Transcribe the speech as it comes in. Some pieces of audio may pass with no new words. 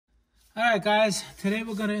Alright guys, today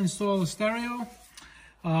we're going to install a stereo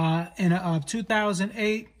in a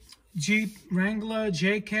 2008 Jeep Wrangler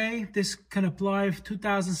JK. This can apply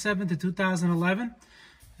 2007 to 2011.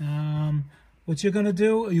 What you're going to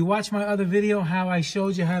do, you watch my other video how I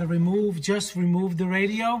showed you how to remove the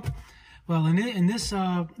radio. Well, in this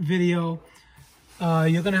video,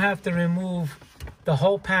 you're going to have to remove the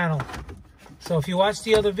whole panel. So if you watch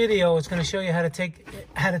the other video, it's going to show you how to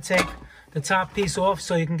take the top piece off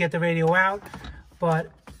so you can get the radio out.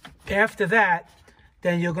 But after that,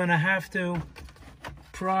 then you're going to have to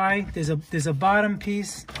pry. There's a bottom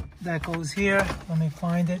piece that goes here. Let me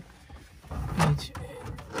find it.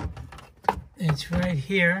 It's right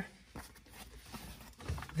here.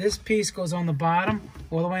 This piece goes on the bottom,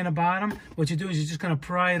 all the way in the bottom. What you do is you're just going to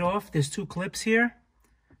pry it off. There's two clips here,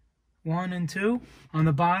 1 and 2. On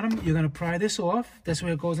the bottom, you're going to pry this off. That's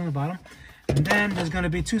where it goes on the bottom. And then there's going to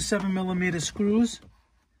be two 7mm screws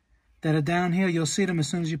that are down here. You'll see them as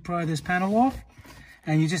soon as you pry this panel off.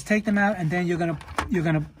 And you just take them out, and then you're gonna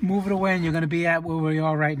move it away, and you're gonna be at where we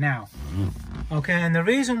are right now. Okay, and the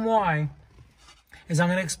reason why is I'm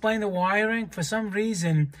gonna explain the wiring. For some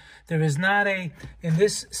reason, there is not in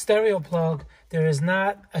this stereo plug, there is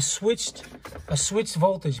not a switched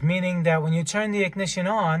voltage, meaning that when you turn the ignition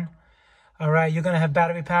on, all right, you're gonna have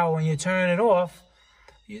battery power. When you turn it off,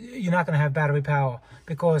 you're not going to have battery power,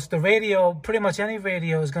 because the radio, pretty much any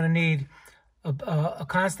radio, is going to need a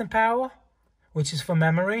constant power, which is for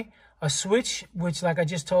memory, a switch, which, like I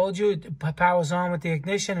just told you, it powers on with the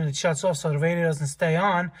ignition and it shuts off so the radio doesn't stay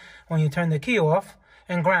on when you turn the key off,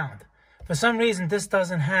 and ground. For some reason, this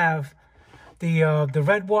doesn't have the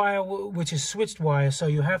red wire, which is switched wire, so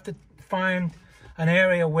you have to find an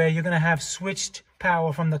area where you're going to have switched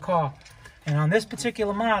power from the car. And on this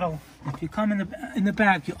particular model, if you come in the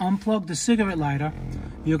back, you unplug the cigarette lighter,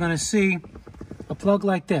 you're going to see a plug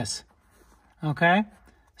like this. Okay?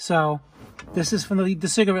 So this is from the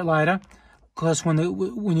cigarette lighter, because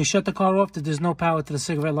when you shut the car off, there's no power to the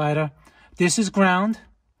cigarette lighter. This is ground,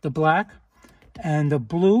 the black, and the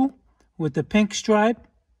blue with the pink stripe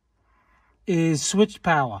is switched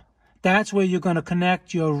power. That's where you're going to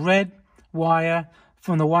connect your red wire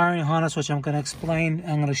from the wiring harness, which I'm going to explain.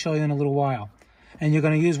 I'm going to show you in a little while. And you're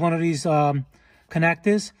going to use one of these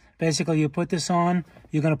connectors. Basically, you put this on.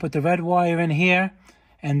 You're going to put the red wire in here.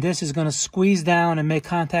 And this is going to squeeze down and make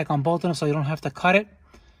contact on both of them so you don't have to cut it.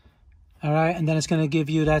 All right. And then that's going to give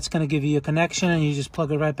you a connection. And you just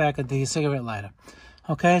plug it right back at the cigarette lighter.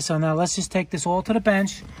 Okay. So now let's just take this all to the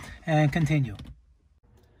bench and continue.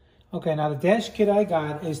 Okay. Now the dash kit I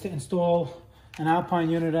got is to install an Alpine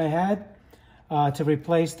unit I had. To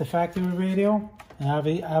replace the factory radio.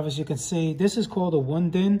 And as you can see, this is called a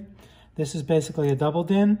 1-DIN. This is basically a double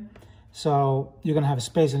DIN. So you're going to have a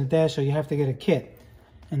space in the dash, so you have to get a kit.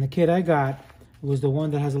 And the kit I got was the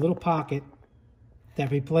one that has a little pocket that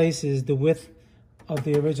replaces the width of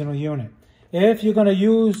the original unit. If you're going to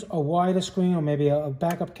use a wider screen, or maybe a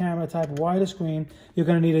backup camera type wider screen, you're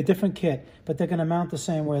going to need a different kit. But they're going to mount the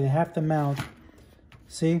same way. They have to mount,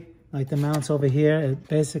 see, like the mounts over here. It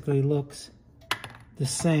basically looks the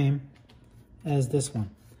same as this one.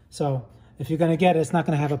 So if you're going to get it, it's not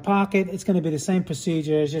going to have a pocket. It's going to be the same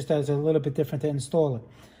procedure. It's just that it's a little bit different to install it.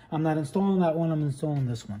 I'm not installing that one. I'm installing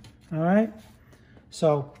this one. All right.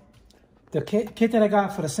 So the kit that I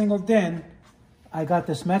got for the single DIN, I got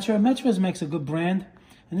this Metra. Metra makes a good brand.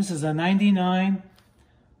 And this is a 99-6511.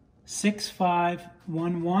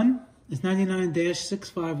 It's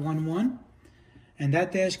 99-6511. And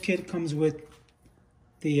that dash kit comes with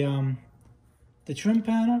the trim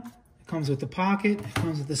panel. It comes with the pocket. It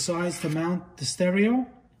comes with the sides to mount the stereo.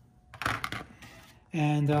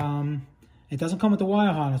 And it doesn't come with the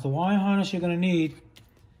wire harness. The wire harness you're going to need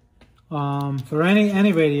for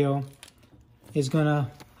any radio is going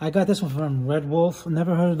to... I got this one from Red Wolf.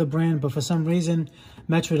 Never heard of the brand, but for some reason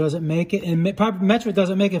Metra doesn't make it. And Metra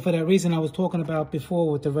doesn't make it for that reason I was talking about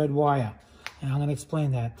before with the red wire. And I'm going to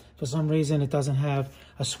explain that. For some reason it doesn't have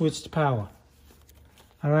a switched power.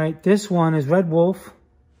 All right, this one is Red Wolf.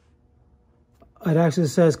 It actually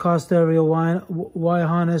says car stereo wire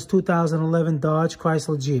harness 2011 Dodge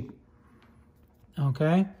Chrysler Jeep.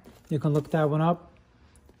 Okay, you can look that one up.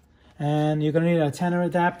 And you're going to need an antenna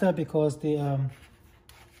adapter, because the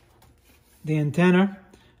antenna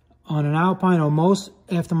on an Alpine or most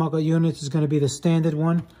aftermarket units is going to be the standard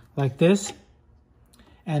one, like this.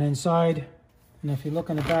 And inside, and if you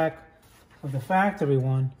look in the back of the factory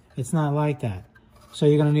one, it's not like that. So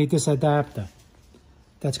you're going to need this adapter.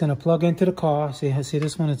 That's going to plug into the car. See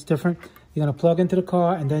this one? It's different. You're going to plug into the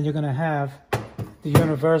car, and then you're going to have the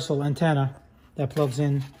universal antenna that plugs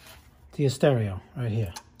in to your stereo right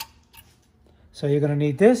here. So you're going to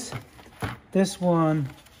need this. This one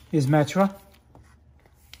is Metra.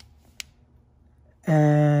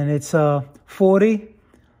 And it's a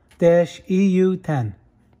 40-EU10.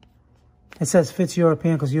 It says fits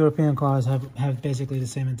European because European cars have basically the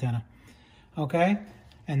same antenna. Okay?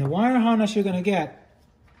 And the wire harness you're going to get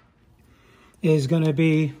is going to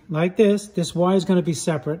be like this. This wire is going to be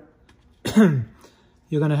separate.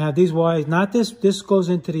 You're going to have these wires, not this. This goes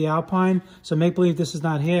into the Alpine. So make believe this is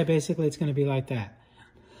not here. Basically, it's going to be like that.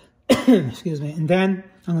 Excuse me. And then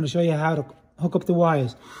I'm going to show you how to hook up the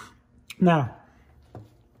wires. Now,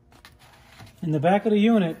 in the back of the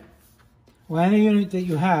unit, or any unit that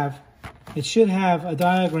you have, it should have a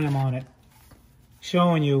diagram on it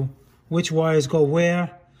showing you which wires go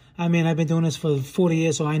where. I mean, I've been doing this for 40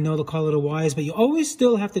 years, so I know the color of the wires, but you always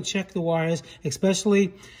still have to check the wires,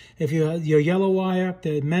 especially if your yellow wire,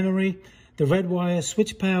 the memory, the red wire,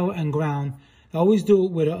 switch power, and ground. Always do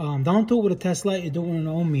it with a, don't do it with a test light, you do it with an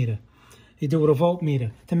ohm meter. You do it with a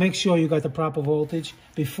voltmeter to make sure you got the proper voltage.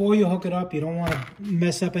 Before you hook it up, you don't want to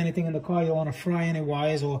mess up anything in the car. You don't want to fry any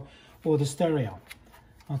wires or the stereo.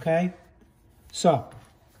 Okay? So,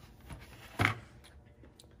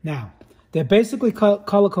 now, they're basically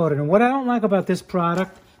color-coded. And what I don't like about this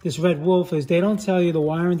product, this Red Wolf, is they don't tell you the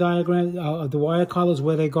wiring diagram, the wire colors,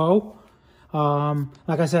 where they go.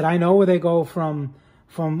 Like I said, I know where they go from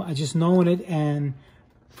just knowing it and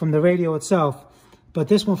from the radio itself. But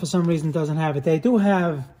this one, for some reason, doesn't have it. They do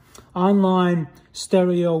have online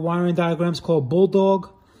stereo wiring diagrams called Bulldog.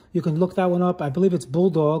 You can look that one up. I believe it's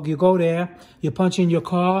Bulldog. You go there, you punch in your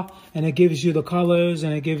car, and it gives you the colors,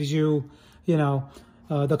 and it gives you, you know,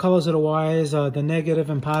 the colors of the wires, the negative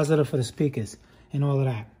and positive for the speakers, and all of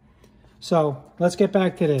that. So let's get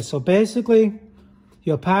back to this. So basically,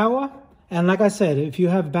 your power, and like I said, if you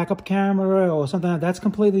have a backup camera or something, that's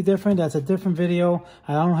completely different. That's a different video.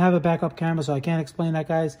 I don't have a backup camera, so I can't explain that,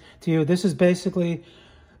 guys, to you. This is basically,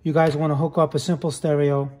 you guys want to hook up a simple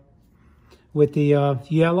stereo with the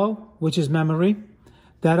yellow, which is memory.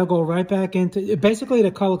 That'll go right back into, basically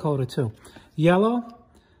the color coded too. Yellow,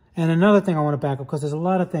 and another thing I want to back up, because there's a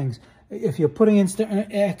lot of things. If you're putting in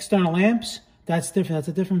external amps, that's different. That's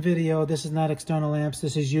a different video. This is not external amps.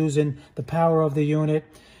 This is using the power of the unit.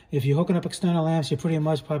 If you're hooking up external amps, you pretty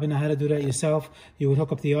much probably know how to do that yourself. You would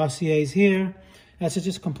hook up the RCAs here. That's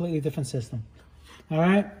just a completely different system. All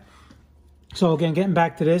right? So again, getting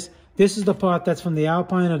back to this. This is the part that's from the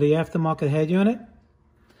Alpine or the aftermarket head unit.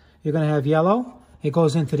 You're going to have yellow. It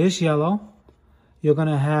goes into this yellow. You're going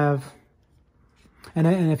to have, and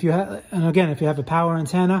again, if you have a power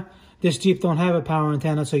antenna, this Jeep don't have a power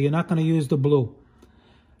antenna, so you're not going to use the blue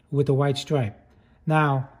with the white stripe.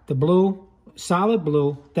 Now, the blue, solid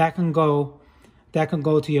blue, that can go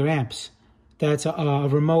to your amps. That's a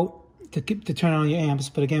remote to turn on your amps.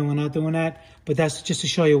 But again, we're not doing that. But that's just to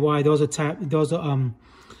show you why those are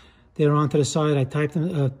they're onto the side. I taped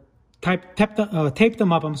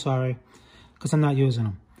them up. I'm sorry, because I'm not using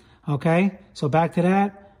them. Okay, so back to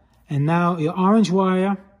that. And now your orange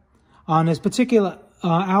wire on this particular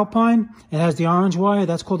Alpine, it has the orange wire.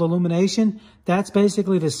 That's called illumination. That's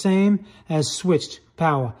basically the same as switched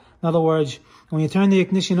power. In other words, when you turn the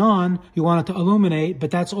ignition on, you want it to illuminate,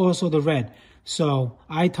 but that's also the red. So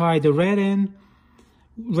I tied the red in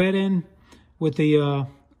with the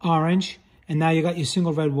orange, and now you got your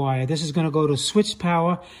single red wire. This is going to go to switched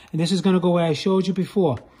power, and this is going to go where I showed you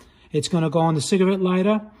before. It's going to go on the cigarette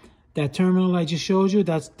lighter. That terminal I just showed you,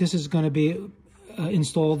 this is going to be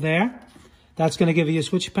installed there. That's going to give you your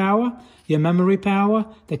switch power, your memory power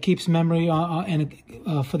that keeps memory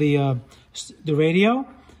for the radio,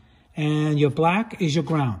 and your black is your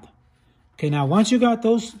ground. Okay, now once you got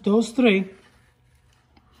those three,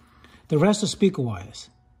 the rest are speaker wires.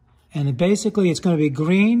 And basically it's going to be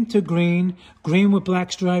green to green, green with black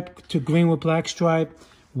stripe to green with black stripe,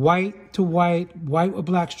 white to white, white with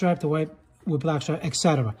black stripe to white with black stripe,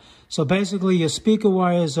 etc. So basically your speaker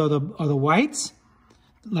wires are the whites.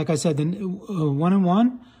 Like I said, the 1 and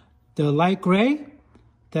 1, the light gray,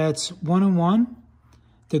 that's 1 and 1,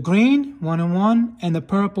 the green 1 and 1, and the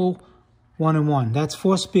purple 1 and 1. That's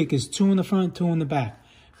 4 speakers, 2 in the front, 2 in the back.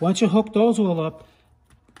 Once you hook those all up,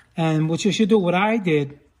 and what you should do, what I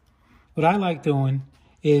like doing,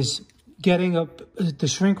 is getting the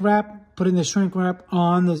shrink wrap, putting the shrink wrap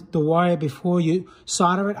on the wire before you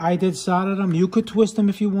solder it. I did solder them. You could twist them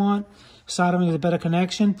if you want. Soldering is a better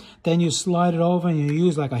connection. Then you slide it over and you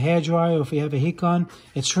use like a hairdryer, or if you have a heat gun,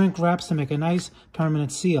 it shrink wraps to make a nice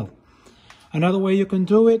permanent seal. Another way you can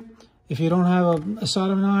do it, if you don't have a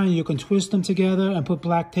soldering iron, you can twist them together and put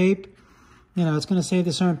black tape. You know, it's going to save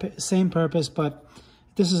the same purpose, but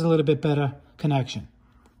this is a little bit better connection.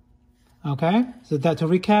 Okay, so that to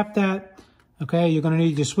recap that, okay, you're going to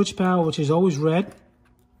need your switch power, which is always red,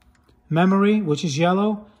 memory, which is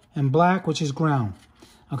yellow, and black, which is ground.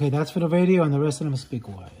 Okay, that's for the radio, and the rest of them are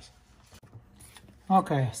speaker wires.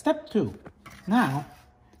 Okay, step 2. Now,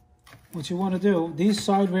 what you want to do, these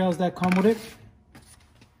side rails that come with it,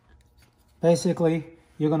 basically,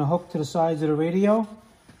 you're going to hook to the sides of the radio,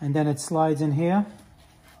 and then it slides in here.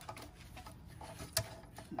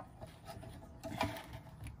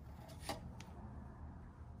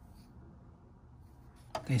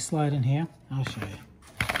 They slide in here. I'll show you.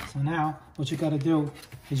 So now, what you got to do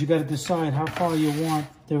is you got to decide how far you want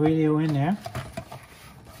the radio in there.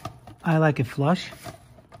 I like it flush.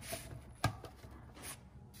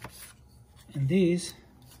 And these,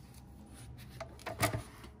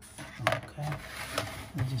 okay,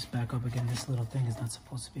 let me just back up again. This little thing is not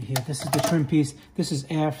supposed to be here. This is the trim piece. This is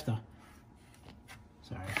after.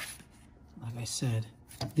 Sorry. Like I said,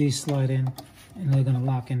 these slide in and they're going to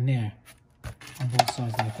lock in there on both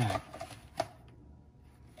sides like that.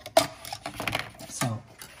 So,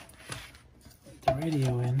 the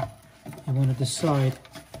radio in, you want to decide.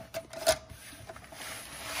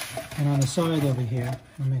 And on the side over here,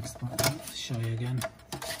 let me show you again.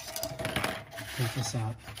 Take this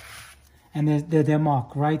out. And they're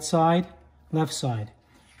marked right side, left side.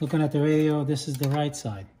 Looking at the radio, this is the right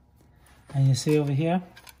side. And you see over here,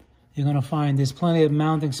 you're going to find there's plenty of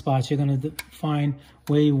mounting spots. You're going to find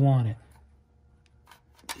where you want it.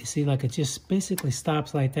 You see, like it just basically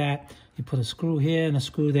stops like that. You put a screw here and a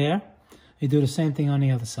screw there. You do the same thing on the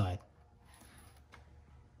other side.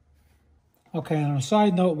 Okay, on a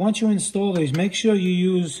side note, once you install these, make sure you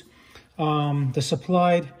use the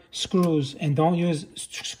supplied screws and don't use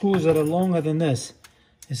screws that are longer than this.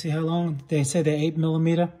 You see how long? They say they're 8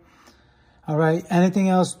 millimeter. All right, anything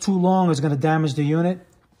else too long is going to damage the unit.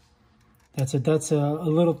 That's a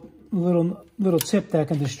little tip that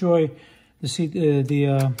can destroy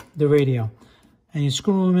the radio. And you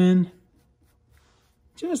screw them in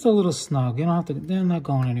just a little snug. You don't have to. They're not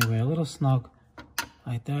going anywhere. A little snug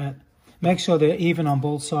like that. Make sure they're even on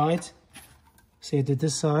both sides. See, I did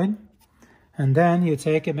this side. And then you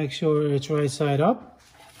take it, make sure it's right side up.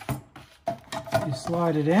 You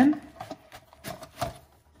slide it in.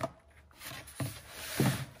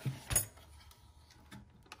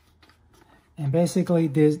 And basically,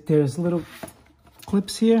 there's little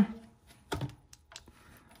clips here.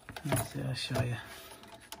 Let's see, I'll show you.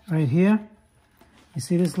 Right here. You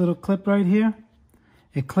see this little clip right here?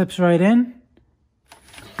 It clips right in.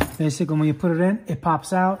 Basically, when you put it in, it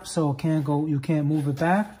pops out, so it can't go. You can't move it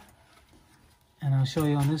back. And I'll show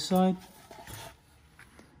you on this side.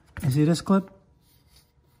 You see this clip?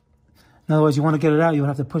 In other words, you want to get it out, you would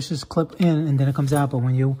have to push this clip in, and then it comes out. But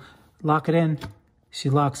when you lock it in,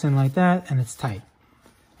 she locks in like that, and it's tight.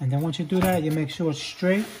 And then once you do that, you make sure it's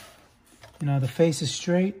straight. You know, the face is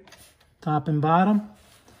straight, top and bottom.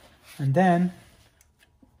 And then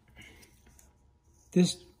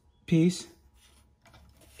this piece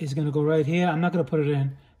is going to go right here. I'm not going to put it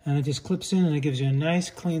in. And it just clips in and it gives you a nice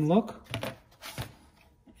clean look.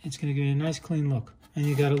 It's going to give you a nice clean look. And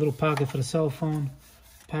you got a little pocket for the cell phone.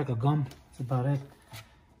 Pack of gum. That's about it.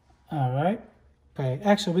 All right. Okay.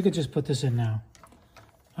 Actually, we could just put this in now.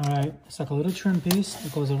 All right. It's like a little trim piece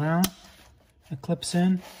that goes around. It clips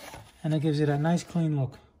in. And it gives you that nice clean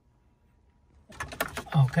look.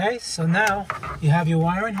 Okay. So now you have your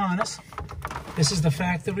wiring harness. This is the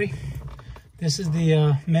factory. This is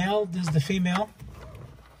the male, this is the female.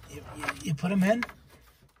 You put them in,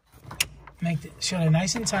 make sure they're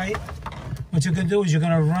nice and tight. What you're gonna do is you're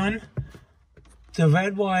gonna run the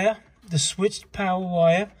red wire, the switched power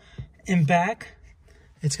wire, in back.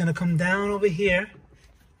 It's gonna come down over here,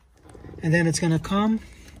 and then it's gonna come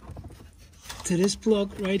to this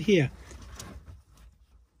plug right here.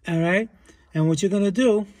 All right, and what you're gonna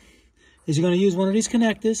do is you're gonna use one of these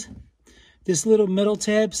connectors. This little metal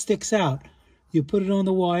tab sticks out. You put it on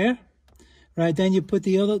the wire, right? Then you put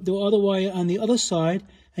the other wire on the other side,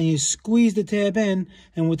 and you squeeze the tab in.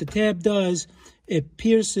 And what the tab does, it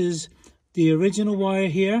pierces the original wire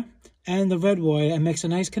here and the red wire and makes a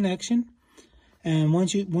nice connection. And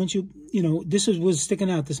once you know, this was sticking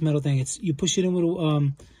out, this metal thing. You push it in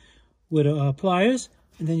with pliers,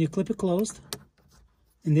 and then you clip it closed.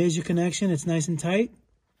 And there's your connection. It's nice and tight.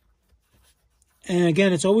 And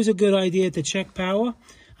again, it's always a good idea to check power.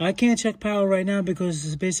 I can't check power right now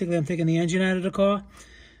because basically I'm taking the engine out of the car.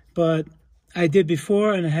 But I did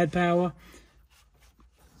before and it had power.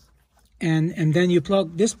 And then you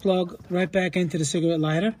plug this plug right back into the cigarette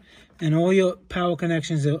lighter. And all your power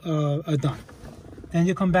connections are done. Then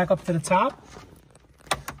you come back up to the top.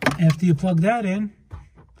 After you plug that in,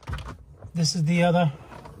 this is the other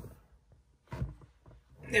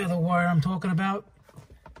wire I'm talking about.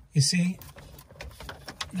 You see,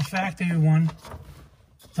 the factory one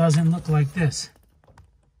doesn't look like this.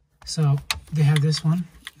 So they have this one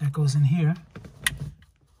that goes in here.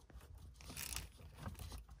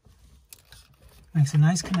 Makes a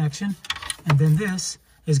nice connection. And then this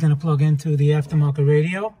is going to plug into the aftermarket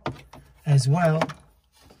radio as well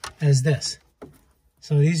as this.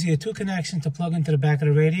 So these are your two connections to plug into the back of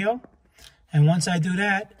the radio. And once I do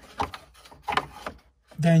that,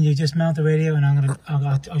 then you just mount the radio, and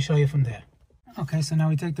I'll show you from there. Okay, so now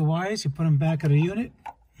we take the wires, you put them back of the unit.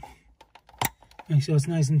 Make sure it's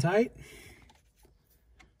nice and tight.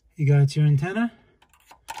 You got your antenna.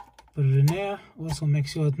 Put it in there. Also make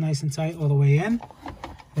sure it's nice and tight all the way in.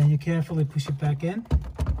 Then you carefully push it back in,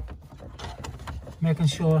 making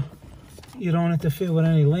sure you don't interfere with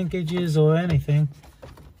any linkages or anything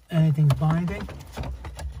binding.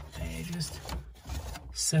 And you just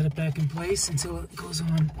set it back in place until it goes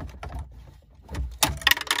on.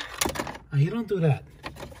 Now you don't do that.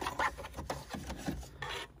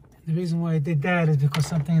 The reason why I did that is because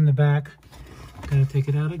something in the back. Gotta take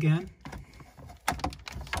it out again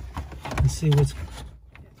and see what's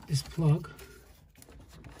this plug.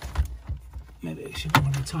 Maybe it should go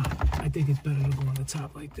on the top. I think it's better to go on the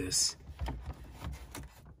top like this. I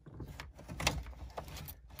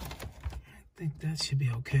think that should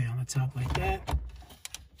be okay on the top like that.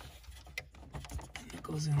 And it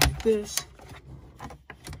goes in like this.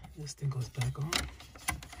 This thing goes back on.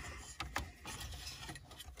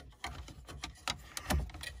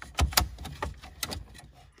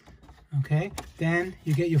 Okay, then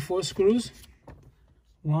you get your 4 screws.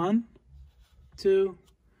 1, 2,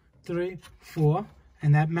 3, 4,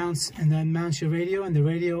 and that mounts your radio, and the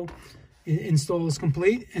radio install is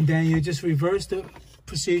complete. And then you just reverse the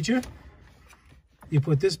procedure. You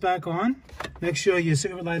put this back on. Make sure your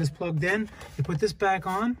cigarette light is plugged in. You put this back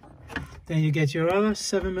on. Then you get your other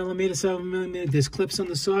 7mm. There's clips on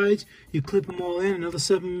the sides. You clip them all in. Another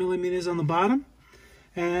 7mm on the bottom,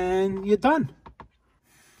 and you're done.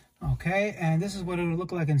 Okay, and this is what it will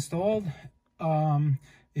look like installed.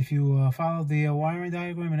 If you follow the wiring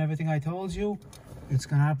diagram and everything I told you, it's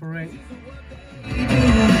going to operate.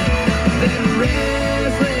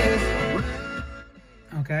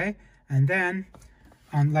 Okay, and then,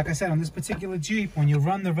 like I said, on this particular Jeep, when you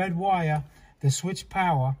run the red wire, the switch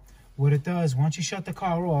power, what it does, once you shut the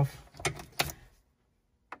car off,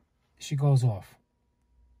 she goes off.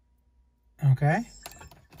 Okay?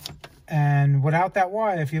 And without that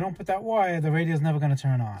wire, if you don't put that wire, the radio is never going to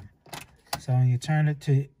turn on. So when you turn it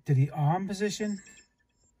to the on position,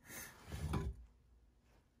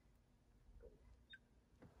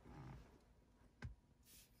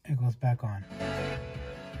 it goes back on.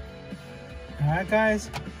 Alright guys,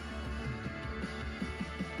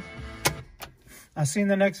 I'll see you in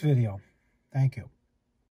the next video. Thank you.